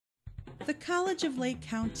The College of Lake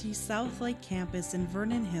County Southlake campus in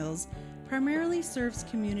Vernon Hills primarily serves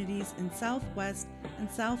communities in southwest and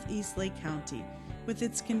southeast Lake County, with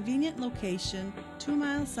its convenient location 2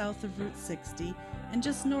 miles south of Route 60 and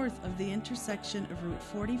just north of the intersection of Route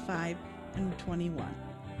 45 and Route 21.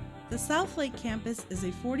 The Southlake campus is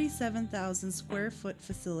a 47,000 square foot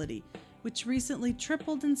facility, which recently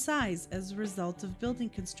tripled in size as a result of building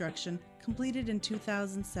construction completed in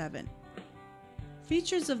 2007.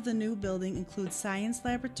 Features of the new building include science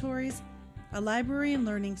laboratories, a library and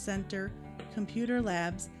learning center, computer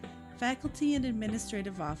labs, faculty and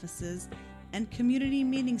administrative offices, and community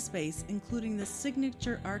meeting space, including the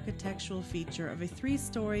signature architectural feature of a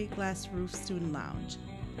 3-story glass roof student lounge.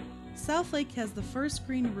 Southlake has the first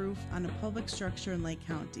green roof on a public structure in Lake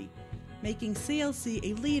County, making CLC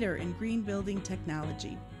a leader in green building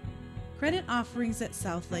technology. Credit offerings at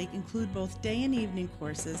Southlake include both day and evening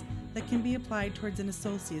courses that can be applied towards an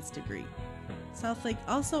associate's degree. Southlake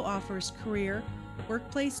also offers career,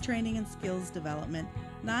 workplace training and skills development,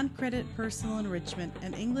 non-credit personal enrichment,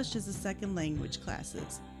 and English as a second language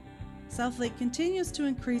classes. Southlake continues to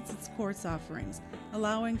increase its course offerings,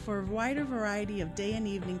 allowing for a wider variety of day and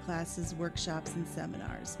evening classes, workshops, and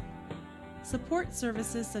seminars. Support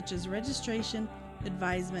services such as registration,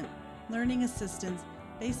 advisement, learning assistance,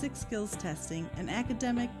 basic skills testing, and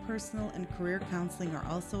academic, personal, and career counseling are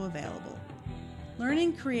also available.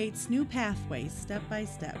 Learning creates new pathways step by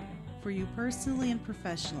step for you personally and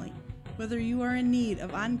professionally, whether you are in need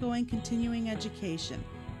of ongoing continuing education,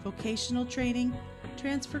 vocational training,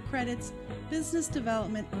 transfer credits, business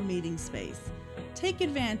development, or meeting space. Take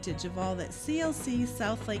advantage of all that CLC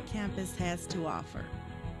Southlake campus has to offer.